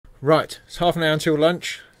Right, it's half an hour until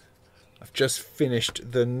lunch. I've just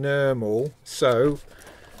finished the normal, so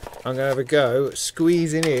I'm going to have a go at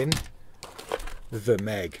squeezing in the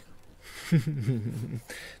Meg.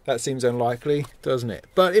 That seems unlikely, doesn't it?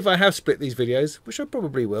 But if I have split these videos, which I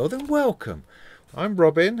probably will, then welcome. I'm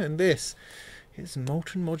Robin, and this is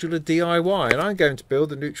Molten Modular DIY, and I'm going to build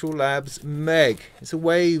the Neutral Labs Meg. It's a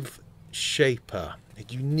waveshaper, a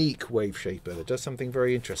unique waveshaper that does something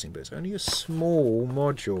very interesting, but it's only a small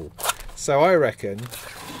module. So I reckon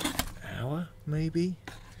hour, maybe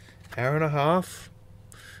hour and a half.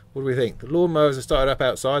 What do we think? The lawnmowers are started up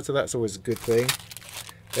outside, so that's always a good thing.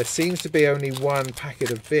 There seems to be only one packet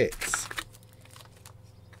of bits,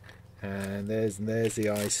 and there's the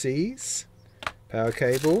ICs, power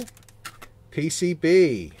cable,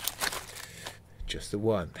 PCB, just the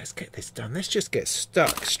one. Let's get this done. Let's just get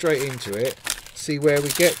stuck straight into it, see where we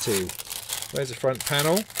get to. Where's the front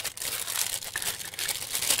panel?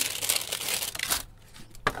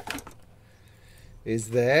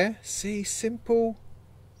 Is there. See, simple,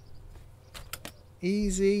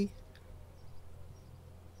 easy.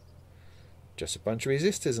 Just a bunch of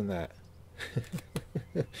resistors and that.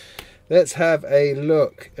 Let's have a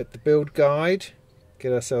look at the build guide.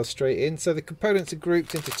 Get ourselves straight in. So the components are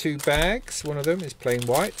grouped into two bags. One of them is plain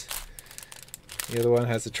white. The other one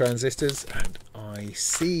has the transistors and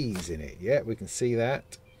ICs in it. Yeah, we can see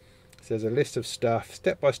that. So there's a list of stuff,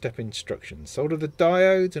 step-by-step instructions. Solder the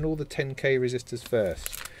diodes and all the 10K resistors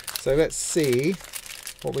first. So let's see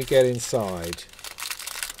what we get inside.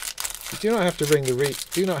 You do not have to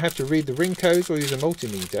read the ring codes or use a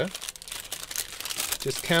multimeter.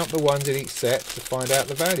 Just count the ones in each set to find out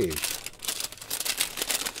the values.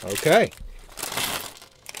 Okay.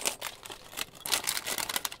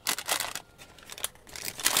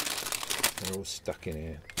 They're all stuck in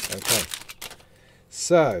here. Okay.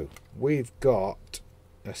 So we've got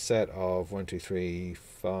a set of 1, 2, 3,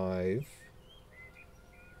 5,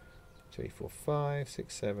 3, 4, 5,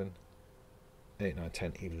 6, 7, 8, 9,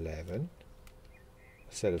 10, 11.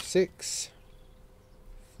 A set of 6,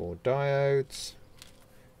 4 diodes,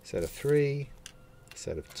 a set of 3, a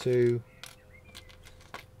set of 2,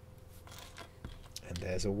 and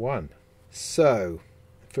there's a 1. So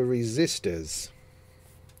for resistors,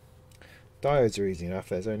 diodes are easy enough.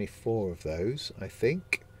 There's only 4 of those, I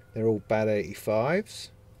think. They're all bad 85s.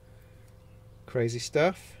 Crazy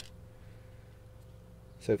stuff.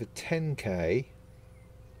 So for 10K,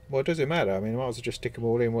 well, it doesn't matter. I mean, I might as well just stick them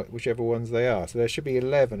all in whichever ones they are. So there should be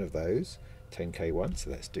 11 of those 10K ones. So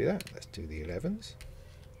let's do that. Let's do the 11s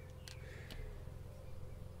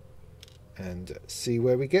and see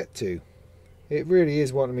where we get to. It really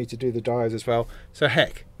is wanting me to do the diodes as well. So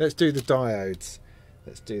heck, let's do the diodes.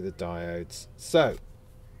 Let's do the diodes. So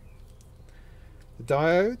the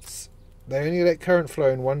diodes, they only let current flow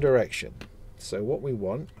in one direction. So what we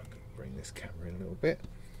want, I'm going to bring this camera in a little bit,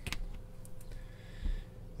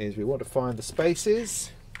 is we want to find the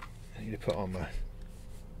spaces. I need to put on my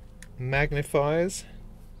magnifiers,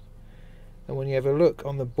 and when you have a look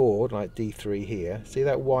on the board like D3 here, see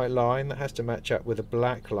that white line? That has to match up with a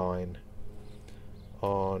black line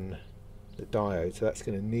on the diode, so that's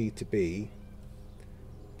going to need to be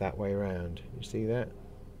that way around. You see that?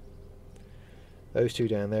 Those two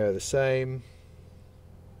down there are the same.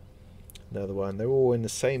 Another one, they're all in the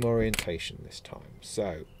same orientation this time.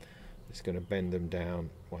 So it's going to bend them down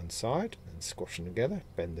one side and squash them together,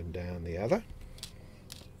 bend them down the other.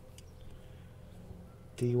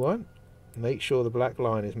 D1, make sure the black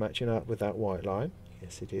line is matching up with that white line.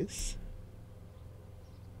 Yes, it is.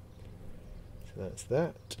 So that's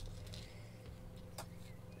that.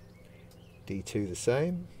 D2 the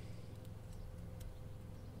same.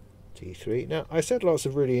 D3. Now, I said lots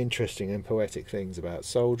of really interesting and poetic things about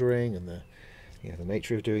soldering and the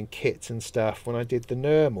nature of doing kits and stuff when I did the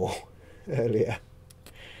normal earlier.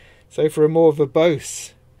 So for a more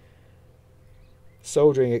verbose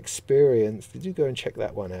soldering experience, did you go and check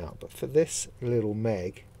that one out? But for this little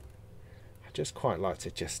Meg, I just quite like to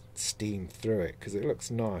just steam through it because it looks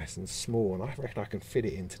nice and small, and I reckon I can fit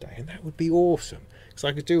it in today, and that would be awesome because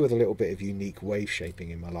I could do with a little bit of unique wave shaping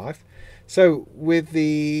in my life. So with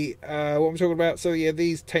the what I'm talking about, so yeah,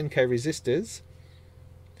 these 10K resistors,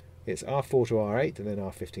 it's R4 to R8 and then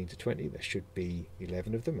R15 to 20. There should be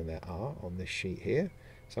 11 of them, and there are on this sheet here.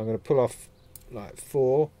 So I'm going to pull off like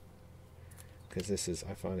 4 because this is,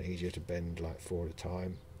 I find it easier to bend like 4 at a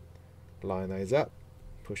time. Line those up,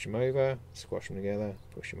 push them over, squash them together,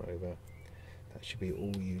 push them over. That should be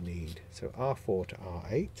all you need. So R4 to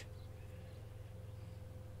R8.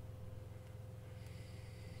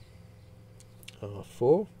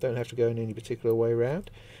 R4, don't have to go in any particular way around.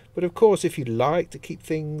 But of course, if you like to keep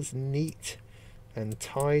things neat and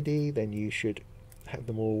tidy, then you should have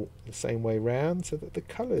them all the same way round so that the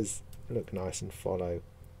colours look nice and follow.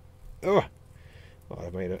 Oh, well,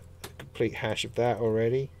 I've made a complete hash of that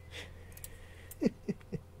already.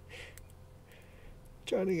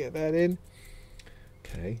 Trying to get that in.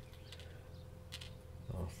 Okay.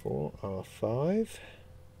 R4, R5.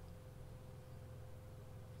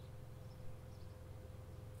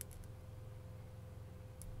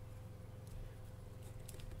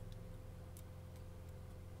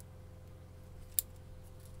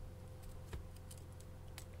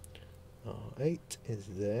 R8 is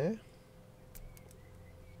there.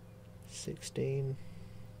 16.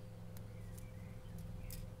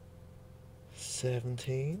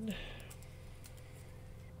 17.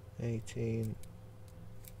 18.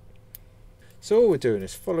 So all we're doing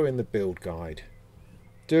is following the build guide.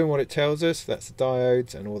 Doing what it tells us. That's the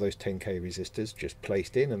diodes and all those 10k resistors just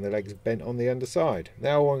placed in and the legs bent on the underside.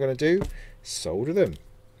 Now all I'm going to do is solder them.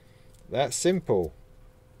 That's simple.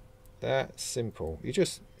 That's simple. You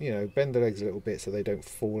just, bend the legs a little bit so they don't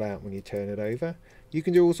fall out when you turn it over. You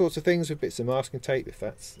can do all sorts of things with bits of masking tape if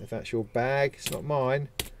that's your bag. It's not mine.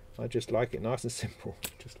 I just like it nice and simple,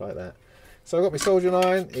 just like that. So I've got my soldering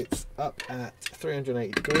iron. It's up at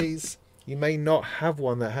 380 degrees. You may not have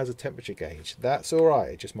one that has a temperature gauge. That's all right.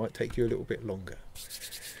 It just might take you a little bit longer.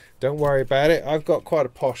 Don't worry about it. I've got quite a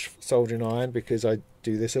posh soldering iron because I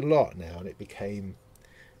do this a lot now, and it became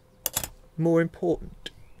more important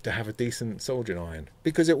to have a decent soldering iron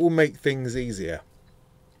because it will make things easier.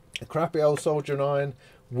 A crappy old soldering iron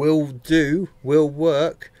will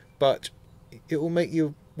work, but it will make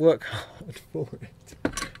you work hard for it.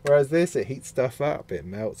 Whereas this, it heats stuff up, it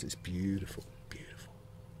melts, it's beautiful, beautiful,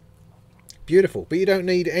 beautiful. But you don't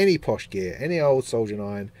need any posh gear. Any old soldering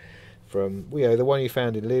iron from, the one you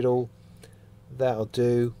found in Lidl, that'll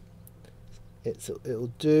do.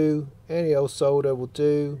 It'll do. Any old solder will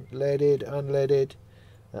do. Leaded, unleaded.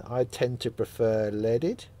 I tend to prefer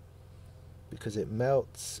leaded because it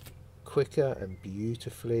melts quicker and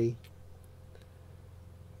beautifully,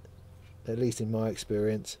 at least in my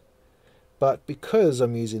experience. But because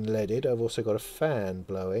I'm using leaded, I've also got a fan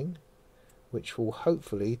blowing, which will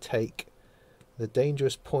hopefully take the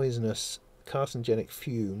dangerous, poisonous, carcinogenic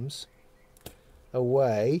fumes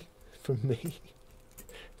away from me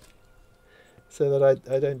so that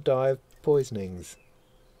I don't die of poisonings.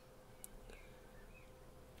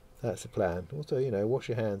 That's the plan. Also, wash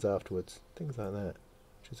your hands afterwards. Things like that.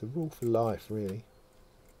 Which is a rule for life, really.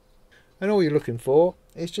 And all you're looking for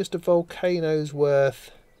is just a volcano's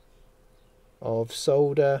worth of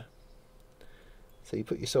solder. So you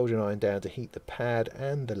put your soldering iron down to heat the pad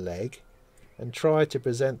and the leg, and try to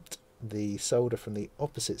present the solder from the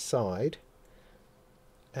opposite side,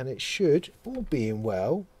 and it should, all being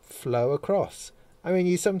well, flow across. I mean,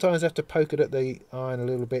 you sometimes have to poke it at the iron a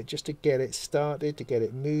little bit just to get it started, to get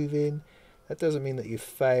it moving. That doesn't mean that you've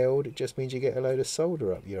failed. It just means you get a load of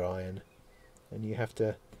solder up your iron. And you have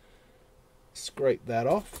to scrape that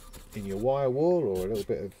off in your wire wall or a little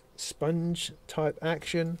bit of sponge type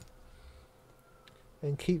action.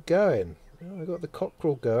 And keep going. I've got the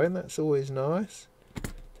cockerel going. That's always nice.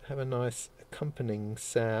 To have a nice accompanying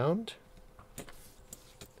sound.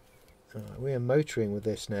 We are motoring with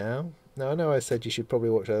this now. Now I know I said you should probably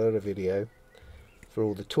watch that other video for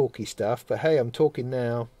all the talky stuff, but hey, I'm talking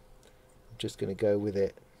now. I'm just going to go with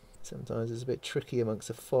it. Sometimes it's a bit tricky amongst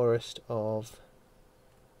a forest of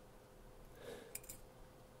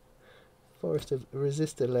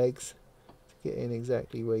resistor legs to get in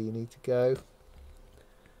exactly where you need to go.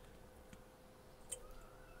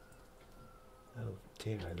 Oh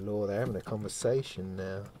dear Lord, they're having a conversation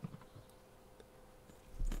now.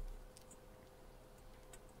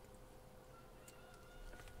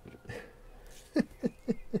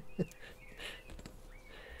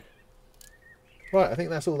 Right, I think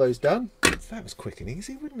that's all those done. That was quick and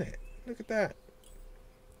easy, wasn't it? Look at that.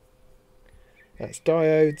 That's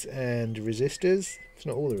diodes and resistors. It's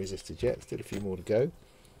not all the resistors yet, still a few more to go.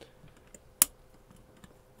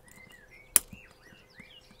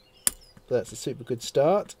 But that's a super good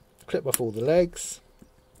start. Clip off all the legs.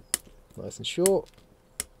 Nice and short.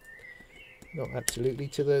 Not absolutely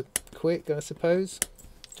to the quick, I suppose.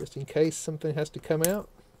 Just in case something has to come out.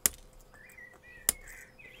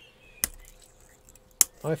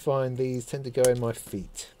 I find these tend to go in my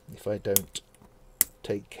feet if I don't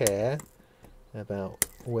take care about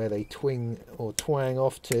where they twing or twang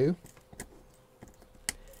off to.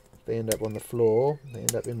 If they end up on the floor, they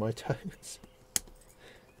end up in my toes.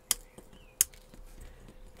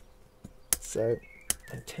 So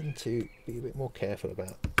I tend to be a bit more careful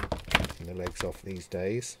about taking the legs off these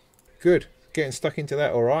days. Good, getting stuck into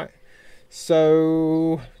that all right.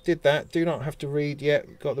 So did that, do not have to read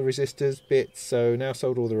yet, got the resistors bits, so now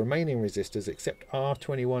sold all the remaining resistors except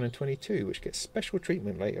R21 and 22, which gets special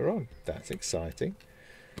treatment later on. That's exciting.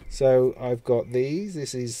 So I've got these,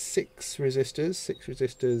 this is 6 resistors, 6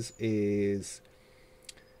 resistors is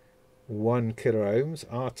 1 kilo ohms,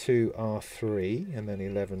 R2, R3, and then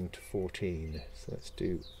 11 to 14. So let's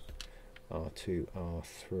do R2,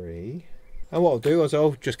 R3. And what I'll do is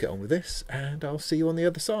I'll just get on with this and I'll see you on the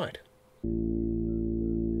other side.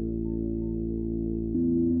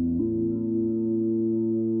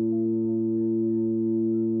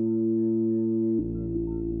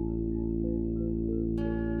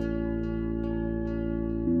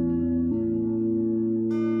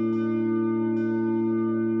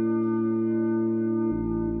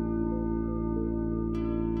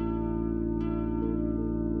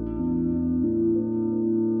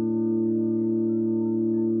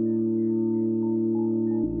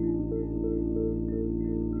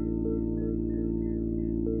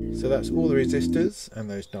 So that's all the resistors and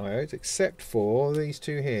those diodes, except for these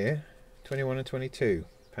two here, 21 and 22.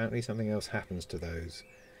 Apparently something else happens to those.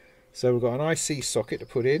 So we've got an IC socket to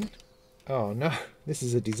put in. Oh no, this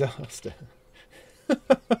is a disaster.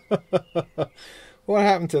 What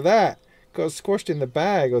happened to that? Got squashed in the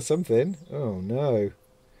bag or something. Oh no.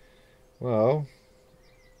 Well,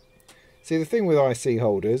 see, the thing with IC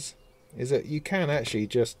holders is that you can actually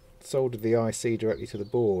just solder the IC directly to the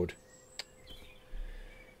board.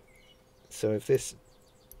 So if this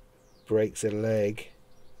breaks a leg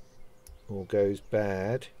or goes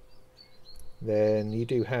bad, then you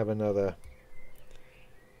do have another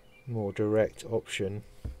more direct option.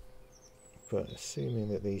 But assuming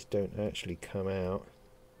that these don't actually come out,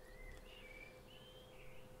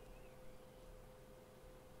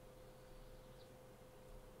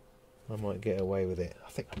 I might get away with it. I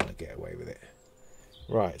think I might get away with it.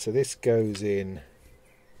 Right, so this goes in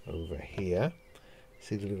over here.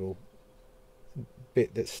 See the little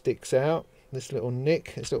bit that sticks out, this little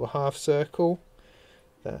nick, this little half circle,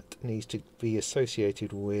 that needs to be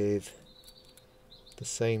associated with the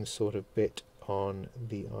same sort of bit on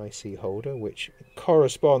the IC holder, which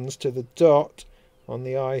corresponds to the dot on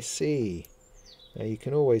the IC. Now you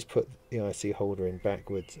can always put the IC holder in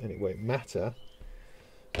backwards and it won't matter,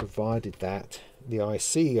 provided that the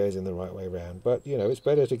IC goes in the right way round. But you know, it's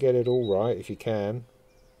better to get it all right if you can.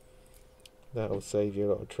 That'll save you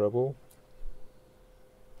a lot of trouble.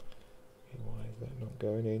 Why is that not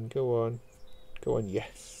going in? Go on. Go on,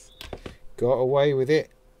 yes. Got away with it.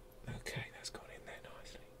 Okay, that's gone in there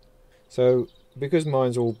nicely. So, because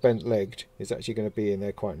mine's all bent-legged, it's actually going to be in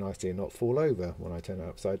there quite nicely and not fall over when I turn it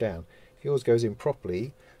upside down. If yours goes in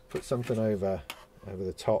properly, put something over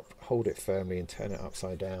the top, hold it firmly and turn it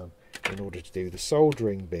upside down in order to do the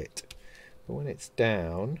soldering bit. But when it's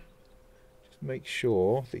down, just make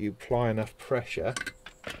sure that you apply enough pressure.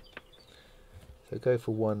 So go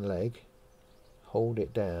for one leg, hold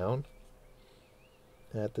it down,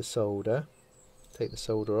 add the solder, take the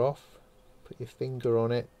solder off, put your finger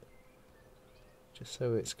on it, just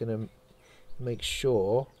so it's going to make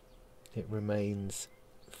sure it remains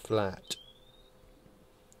flat,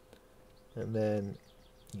 and then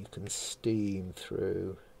you can steam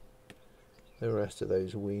through the rest of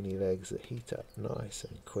those weenie legs that heat up nice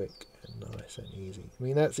and quick and nice and easy. I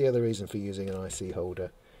mean, that's the other reason for using an IC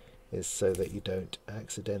holder, is so that you don't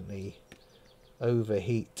accidentally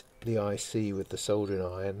overheat the IC with the soldering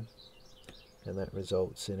iron and that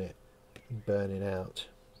results in it burning out.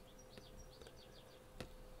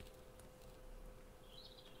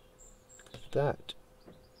 That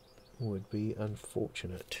would be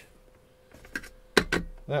unfortunate.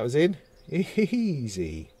 That was in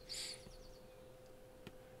easy.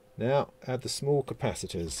 Now add the small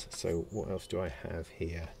capacitors. So what else do I have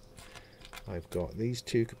here? I've got these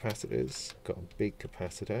two capacitors, got a big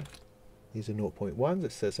capacitor. These are 0.1s,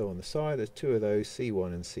 it says so on the side. There's two of those,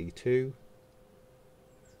 C1 and C2,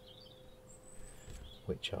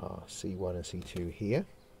 which are C1 and C2 here.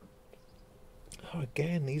 Oh,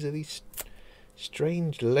 again, these are these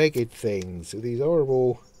strange legged things, these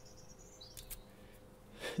horrible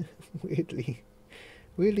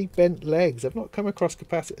weirdly bent legs. I've not come across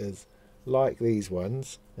capacitors like these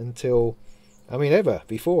ones until, I mean, ever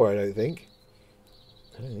before, I don't think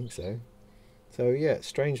so. So yeah,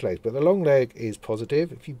 strange legs, but the long leg is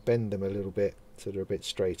positive. If you bend them a little bit so they're a bit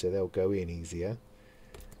straighter, they'll go in easier.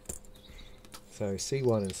 So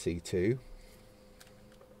C1 and C2.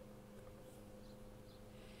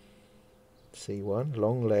 C1,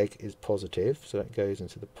 long leg is positive, so that goes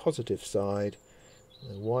into the positive side.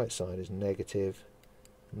 The white side is negative,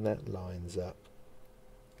 and that lines up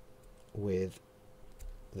with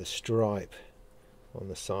the stripe on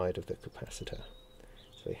the side of the capacitor,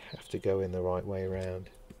 so they have to go in the right way around.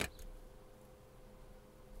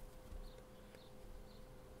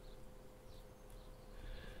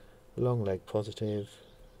 Long leg positive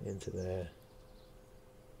into there.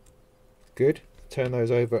 Good. Turn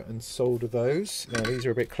those over and solder those. Now these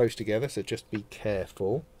are a bit close together, so just be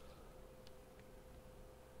careful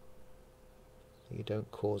you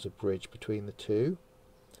don't cause a bridge between the two.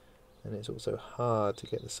 And it's also hard to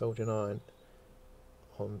get the soldering iron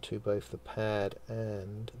onto both the pad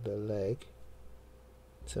and the leg.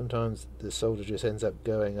 Sometimes the solder just ends up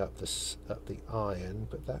going up the iron,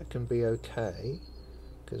 but that can be okay,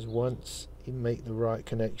 because once you make the right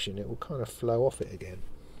connection it will kind of flow off it again,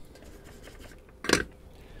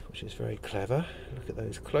 which is very clever. Look at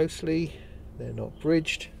those closely, they're not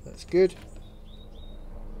bridged, that's good.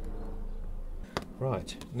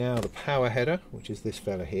 Right, now the power header, which is this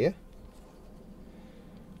fella here.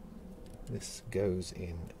 This goes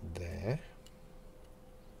in there.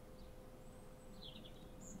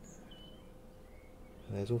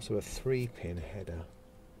 And there's also a 3-pin header.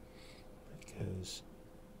 It goes,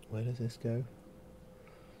 where does this go?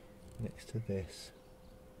 Next to this.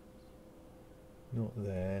 Not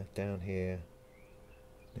there, down here,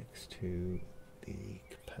 next to the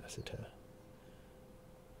capacitor.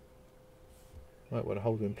 Might want to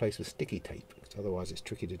hold them in place with sticky tape, because otherwise it's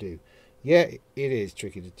tricky to do. Yeah, it is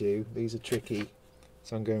tricky to do. These are tricky,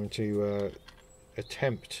 so I'm going to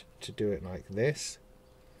attempt to do it like this.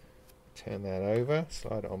 Turn that over,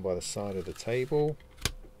 slide it on by the side of the table.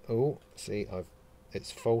 Oh, see,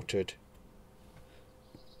 it's faltered.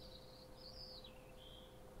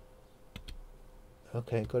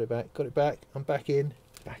 Okay, got it back, I'm back in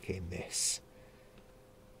this.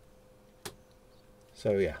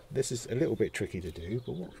 So yeah, this is a little bit tricky to do,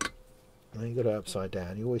 but now you've got it upside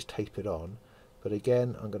down, you always tape it on, but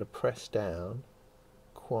again I'm going to press down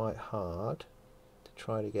quite hard to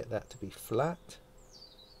try to get that to be flat,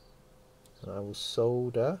 and I will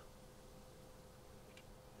solder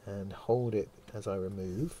and hold it as I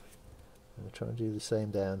remove. I'm going to try and do the same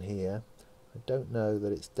down here. I don't know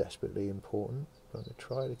that it's desperately important, but I'm going to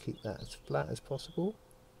try to keep that as flat as possible.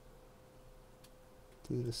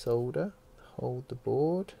 Do the solder, hold the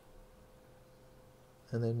board,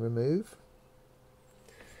 and then remove.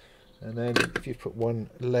 And then if you put one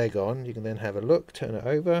leg on, you can then have a look, turn it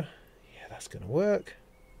over. Yeah, that's going to work.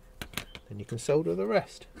 Then you can solder the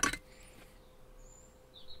rest.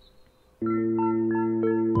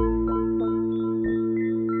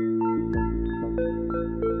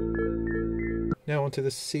 Now onto the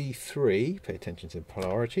C3, pay attention to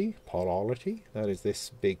polarity, that is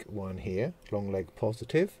this big one here, long leg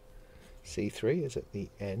positive. C3 is at the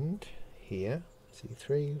end here,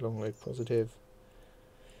 C3, long leg positive,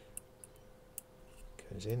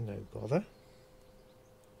 goes in, no bother.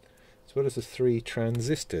 As well as the 3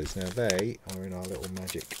 transistors, now they are in our little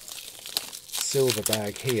magic silver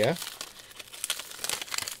bag here.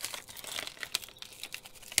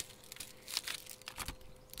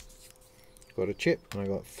 Got a chip and I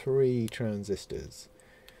got 3 transistors,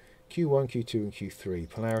 Q1, Q2 and Q3.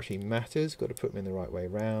 Polarity matters, got to put them in the right way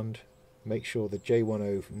round. Make sure the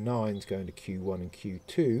J109 is going to Q1 and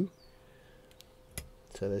Q2.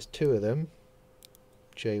 So there's 2 of them,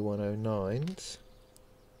 J109s,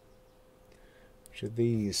 which are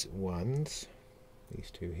these ones,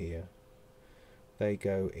 these 2 here. They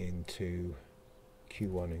go into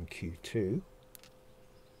Q1 and Q2.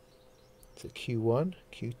 So Q1,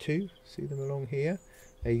 Q2, see them along here?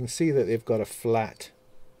 Now you can see that they've got a flat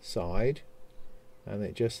side, and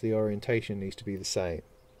that just the orientation needs to be the same.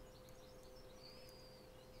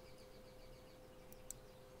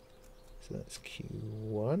 So that's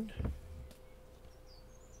Q1,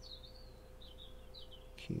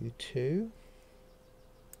 Q2,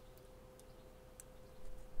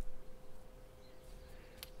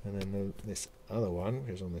 and then this other one,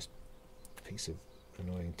 which is on this piece of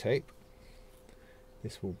annoying tape,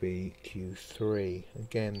 this will be Q3.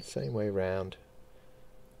 Again, same way round,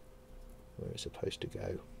 where it's supposed to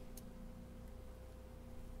go.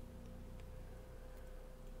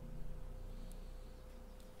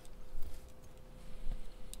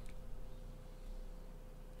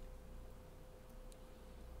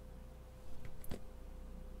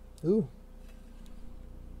 Ooh.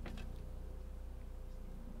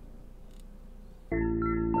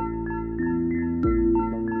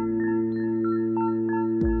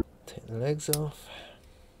 Take the legs off.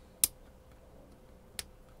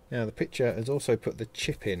 Now the picture has also put the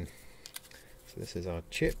chip in. So this is our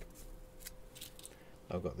chip.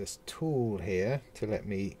 I've got this tool here to let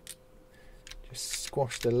me just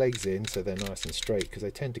squash the legs in so they're nice and straight, because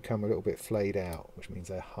they tend to come a little bit flayed out, which means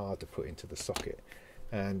they're hard to put into the socket.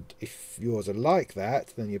 And if yours are like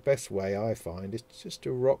that, then your best way, I find, is just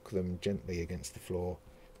to rock them gently against the floor,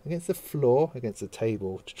 against the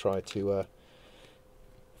table, to try to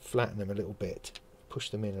flatten them a little bit, push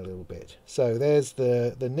them in a little bit. So there's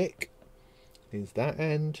the nick, is that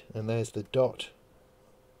end, and there's the dot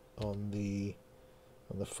on the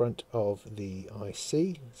front of the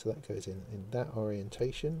IC. So that goes in that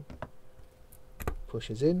orientation,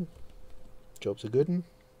 pushes in, job's a good one.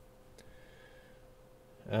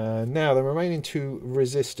 Now the remaining two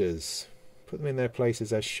resistors, put them in their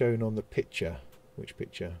places as shown on the picture. Which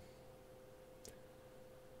picture?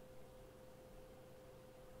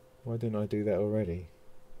 Why didn't I do that already?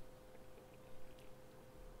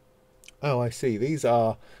 Oh, I see. These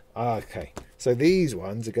are... okay. So these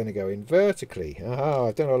ones are going to go in vertically.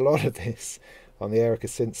 I've done a lot of this on the Erica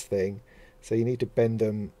Synths thing. So you need to bend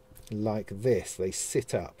them like this. They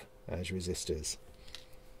sit up as resistors.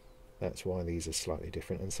 That's why these are slightly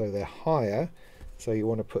different. And so they're higher. So you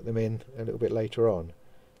want to put them in a little bit later on.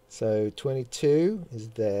 So 22 is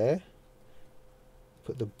there.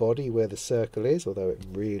 Put the body where the circle is, although it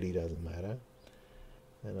really doesn't matter.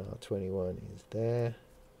 And our 21 is there.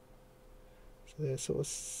 So they're sort of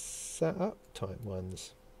sat up type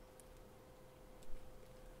ones.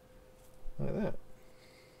 Like that.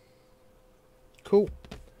 Cool.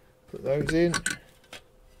 Put those in.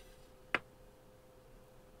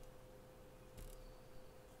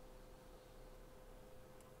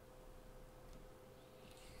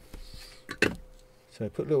 So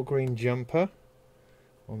put a little green jumper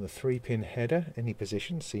on the 3-pin header, any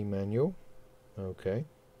position, see manual. Okay.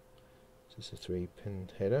 Is this a 3-pin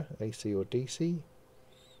header, AC or DC?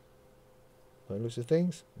 By the looks of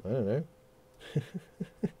things, I don't know.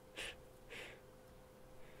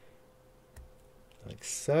 Like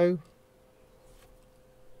so.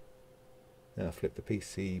 Now flip the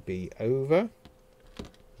PCB over,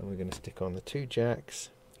 and we're going to stick on the 2 jacks.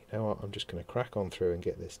 You know what, I'm just going to crack on through and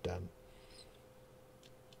get this done.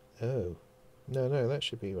 Oh, no, that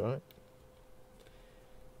should be right.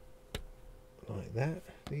 Like that.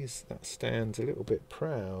 That stands a little bit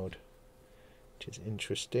proud, which is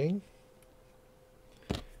interesting.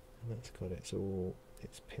 And that's got its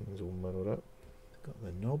pins all muddled up. Got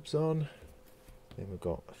the knobs on. Then we've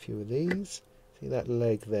got a few of these. See that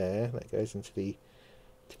leg there? That goes into the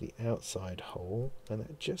outside hole, and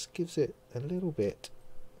that just gives it a little bit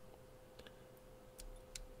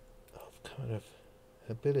of kind of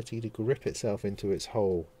ability to grip itself into its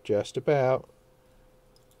hole, just about.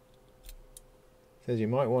 Says you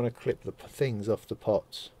might want to clip the things off the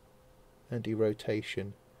pots.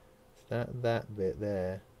 Anti-rotation. That bit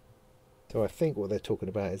there. So I think what they're talking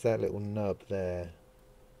about is that little nub there.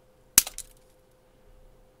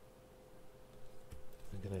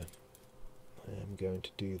 I am going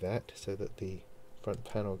to do that so that the front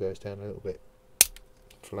panel goes down a little bit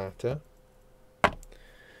flatter.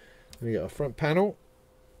 We got our front panel.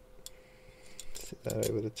 Sit that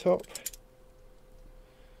over the top.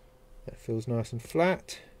 That feels nice and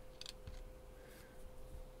flat.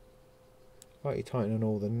 Lightly tighten on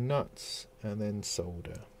all the nuts and then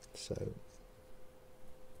solder. So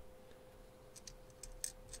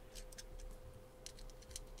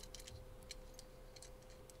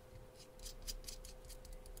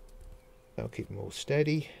that'll keep them all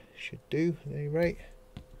steady. Should do at any rate.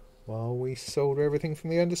 While we solder everything from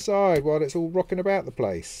the underside while it's all rocking about the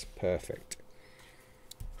place. Perfect.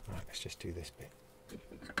 Right, let's just do this bit.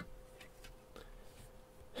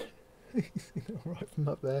 Right from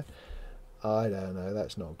up there. I don't know,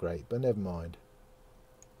 that's not great, but never mind.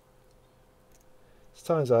 It's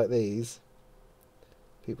times like these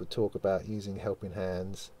people talk about using helping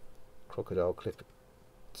hands, crocodile clip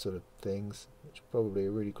sort of things, which is probably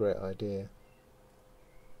a really great idea.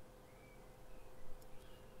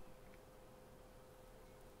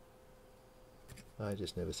 I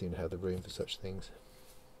just never seem to have the room for such things.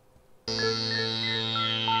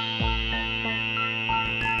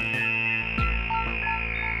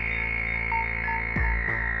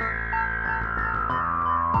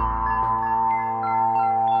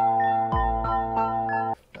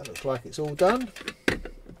 That looks like it's all done.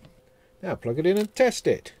 Now plug it in and test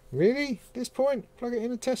it. Really? At this point? Plug it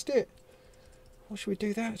in and test it? Why should we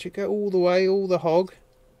do that? Should we go all the way, all the hog?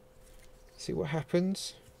 See what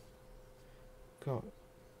happens. God.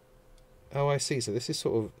 Oh, I see. So this is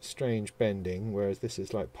sort of strange bending, whereas this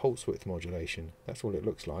is like pulse width modulation. That's all it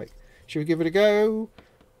looks like. Should we give it a go?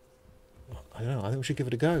 I don't know. I think we should give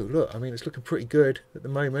it a go. Look, I mean, it's looking pretty good at the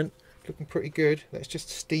moment. looking pretty good. Let's just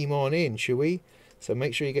steam on in, shall we? So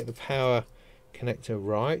make sure you get the power connector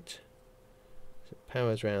right. So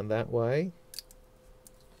power's round that way.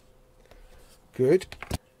 Good.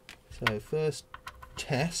 So first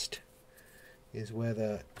test is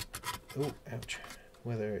whether, oh ouch,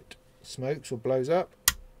 whether it smokes or blows up.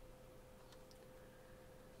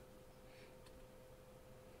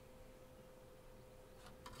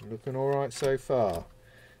 Looking alright so far.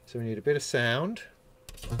 So we need a bit of sound.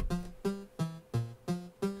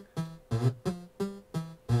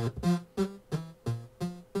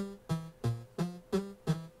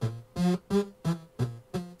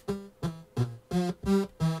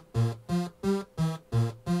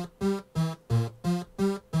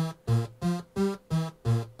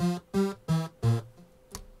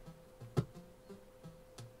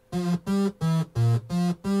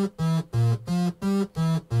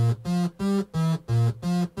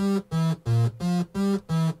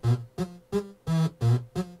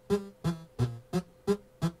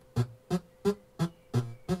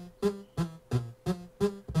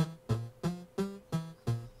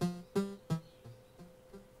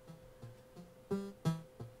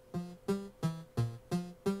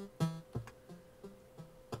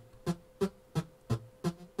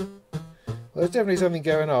 Well, there's definitely something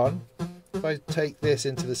going on. If I take this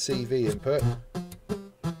into the CV input,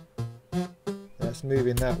 that's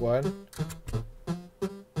moving that one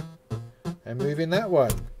and moving that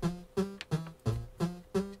one.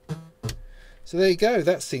 So there you go,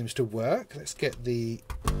 that seems to work. Let's get the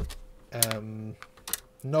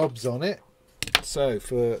knobs on it. So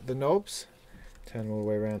for the knobs, turn all the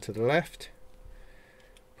way around to the left,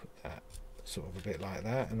 put that sort of a bit like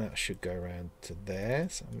that, and that should go around to there.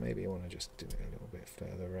 So maybe I want to just do it a little bit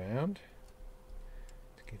further around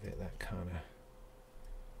to give it that kind of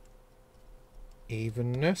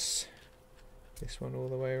evenness. This one all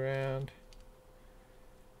the way around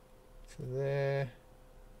to there,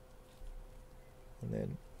 and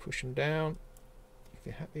then push them down if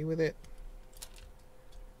you're happy with it.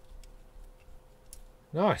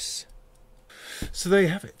 Nice. So there you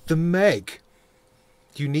have it, the Meg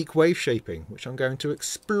unique wave shaping, which I'm going to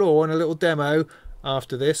explore in a little demo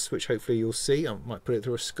after this, which hopefully you'll see. I might put it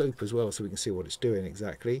through a scope as well so we can see what it's doing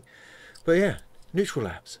exactly. But yeah, Neutral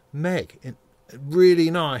Labs Meg,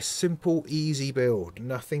 really nice, simple, easy build,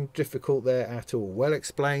 nothing difficult there at all. Well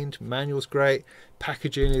explained, manual's great,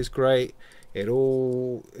 packaging is great. It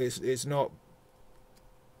all it's not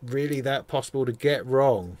really that possible to get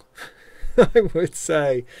wrong. I would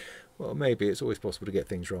say, well, maybe it's always possible to get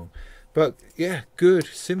things wrong, but yeah, good,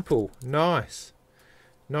 simple, nice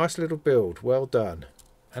little build, well done.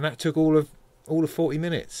 And that took all of 40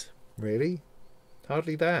 minutes, really,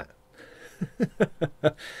 hardly that.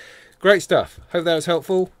 Great stuff. Hope that was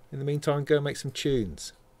helpful. In the meantime, go and make some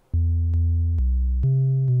tunes.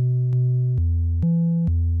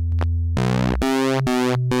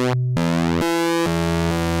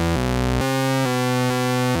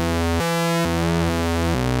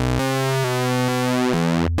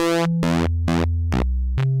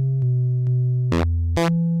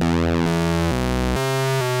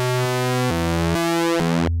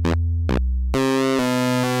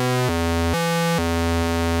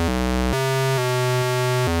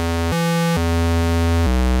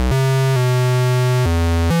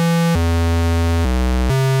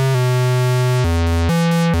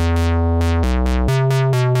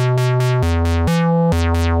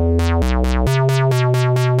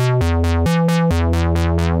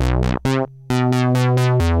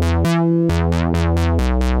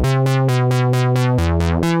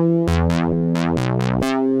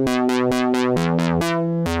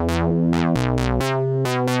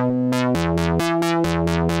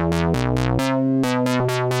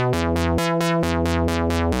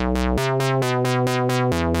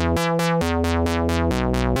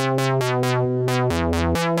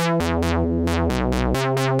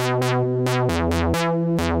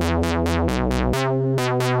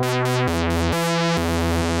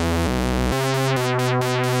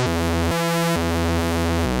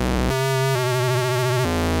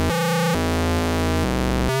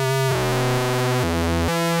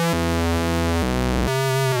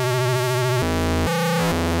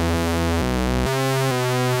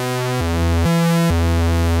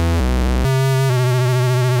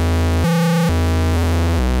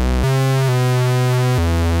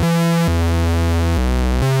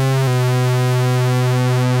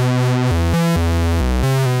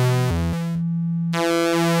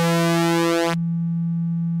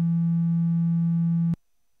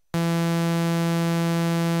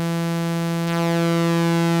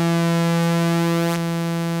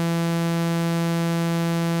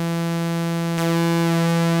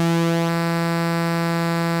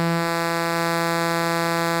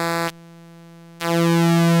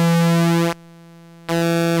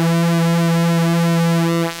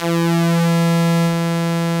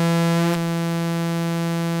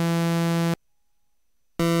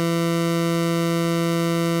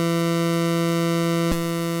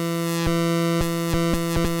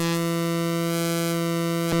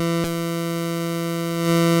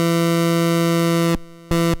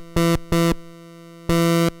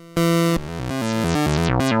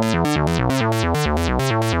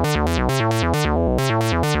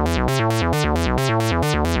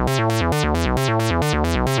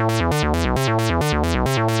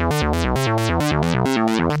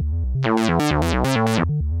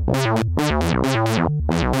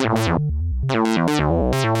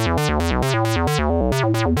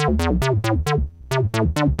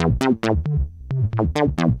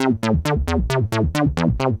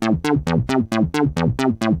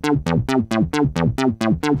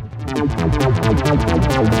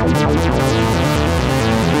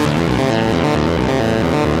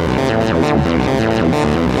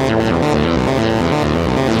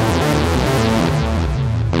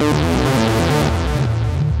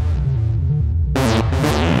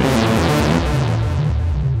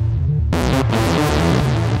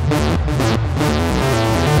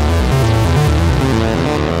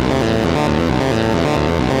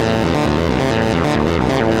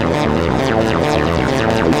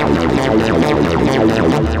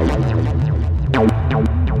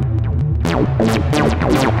 you.